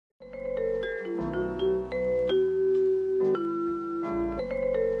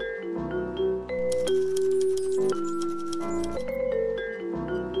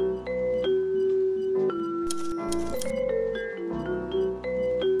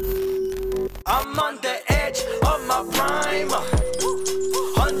I'm on the edge of my prime,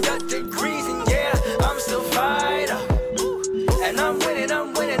 100 degrees and yeah, I'm still fired up. And I'm winning,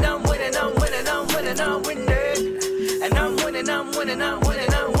 I'm winning, I'm winning, I'm winning, I'm winning, I'm winning. And I'm winning, I'm winning, I'm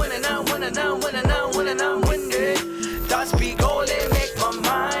winning, I'm winning, I'm winning, I'm winning, I'm winning, I'm winning. Thoughts be golden, make my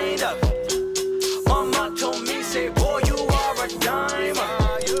mind up. Mama told me, say, boy, you are a dime.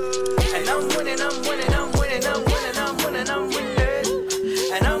 And I'm winning, I'm winning, I'm winning, I'm winning, I'm winning, I'm winning.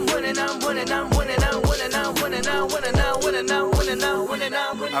 And I'm winning, I'm winning, I'm winning, I'm winning, I'm winning, I'm winning, I'm winning, I'm winning, I'm winning,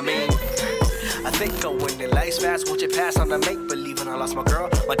 I'm winning. I mean, I think I'm winning. Life's fast, watch it pass on the make-believe. And I lost my girl,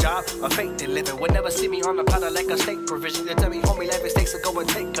 my job, my fate, they living. Would never see me on the platter like a state provision. They tell me, homie, life mistakes, so go and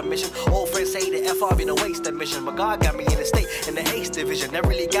take commission. Old friends say the FR be the waste of mission. But God got me in the state, in the ace division. Never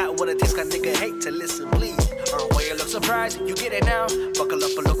really got what it takes, cause nigga hate to listen, please. Why you look surprised, you get it now. Buckle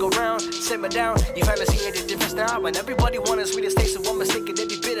up and look around, simmer down. You finally see the difference now. When everybody wanted sweetest taste, so one mistake and they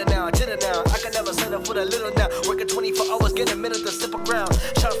be bitter now, jitter now. I can never settle for the little now. Working 24 hours, get a minute to sip around.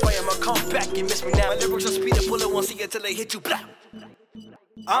 Shot fire, my come back, you miss me now. My lyrics are speed, a bullet won't see it till they hit you, blah.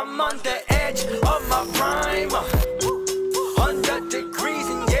 I'm on the edge of my prime, 100 degrees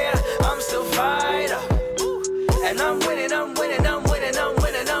and yeah, I'm still fired up. And I'm winning, I'm winning, I'm winning, I'm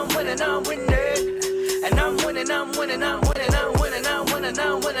winning, I'm winning, I'm winning. And I'm winning, I'm winning, I'm winning, I'm winning, I'm winning,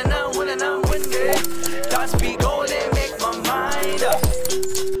 I'm winning, I'm winning, I'm winning. Thoughts be golden, make my mind up.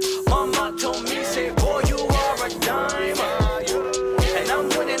 Mama told me, say, boy, you are a dime. And I'm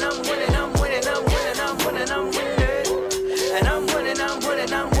winning, I'm winning, I'm winning, I'm winning, I'm winning, I'm winning. And I'm winning, I'm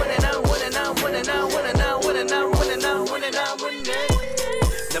winning, I'm winning, I'm winning, I'm winning, I'm winning, I'm winning, I'm winning, I'm winning, I'm winning.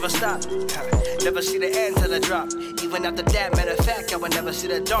 Never stop, never see the end till I drop. Even after that, matter of fact, I would never see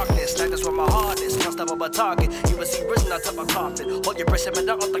the darkness. Like that's where my heart is, can't stop on my target. You will see risen on top of my coffin. Hold your breath and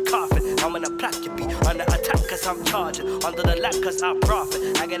down on the coffin. I'm in a plaque, you be under attack cause I'm charging. Under the lap cause I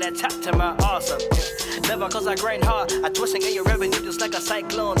profit. I get attacked to my awesome. Never cause I grind hard. I twisting in your revenue just like a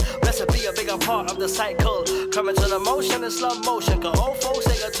cyclone. Recipe a bigger part of the cycle. Coming to the motion in slow motion. Cause old folks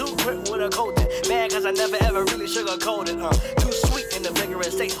they got too quick with a coating. Man, cause I never ever really sugarcoated. Too sweet in the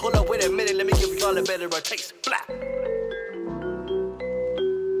vigorous state. Hold up, wait a minute, let me give you all a better taste. Blah.